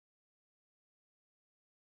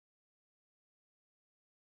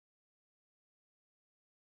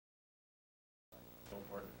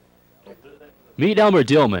Meet Elmer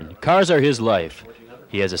Dillman. Cars are his life.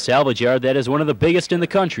 He has a salvage yard that is one of the biggest in the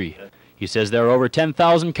country. He says there are over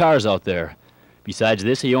 10,000 cars out there. Besides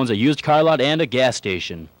this, he owns a used car lot and a gas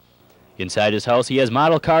station. Inside his house, he has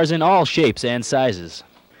model cars in all shapes and sizes.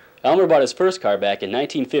 Elmer bought his first car back in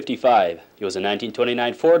 1955. It was a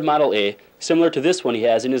 1929 Ford Model A, similar to this one he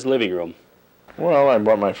has in his living room. Well, I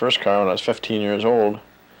bought my first car when I was 15 years old.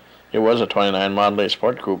 It was a 29 Model A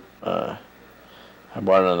Sport Coupe. I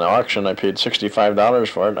bought it in the auction. I paid $65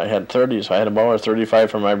 for it. I had 30, so I had to borrow 35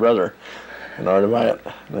 from my brother in order to buy it.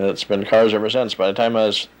 And it's been cars ever since. By the time I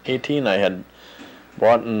was 18, I had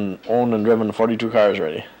bought and owned and driven 42 cars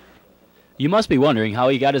already. You must be wondering how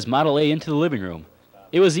he got his Model A into the living room.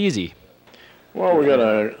 It was easy. Well, we got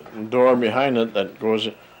a door behind it that goes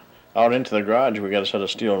out into the garage. We got a set of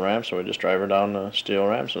steel ramps, so we just drive her down the steel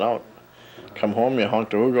ramps and out. Come home, you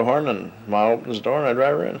honk the Hugo horn, and Ma opens the door, and I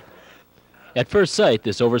drive her in. At first sight,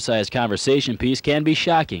 this oversized conversation piece can be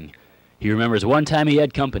shocking. He remembers one time he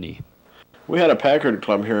had company. We had a Packard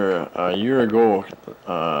Club here a year ago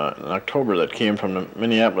in October that came from the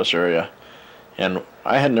Minneapolis area, and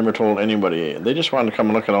I had never told anybody. They just wanted to come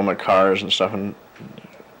and look at all my cars and stuff and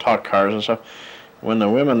talk cars and stuff. When the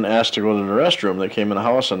women asked to go to the restroom, they came in the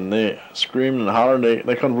house and they screamed and hollered.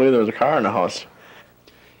 They couldn't believe there was a car in the house.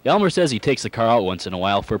 Elmer says he takes the car out once in a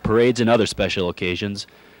while for parades and other special occasions,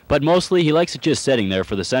 but mostly he likes it just sitting there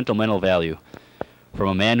for the sentimental value. From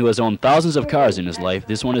a man who has owned thousands of cars in his life,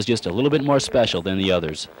 this one is just a little bit more special than the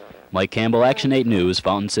others. Mike Campbell, Action 8 News,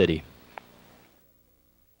 Fountain City.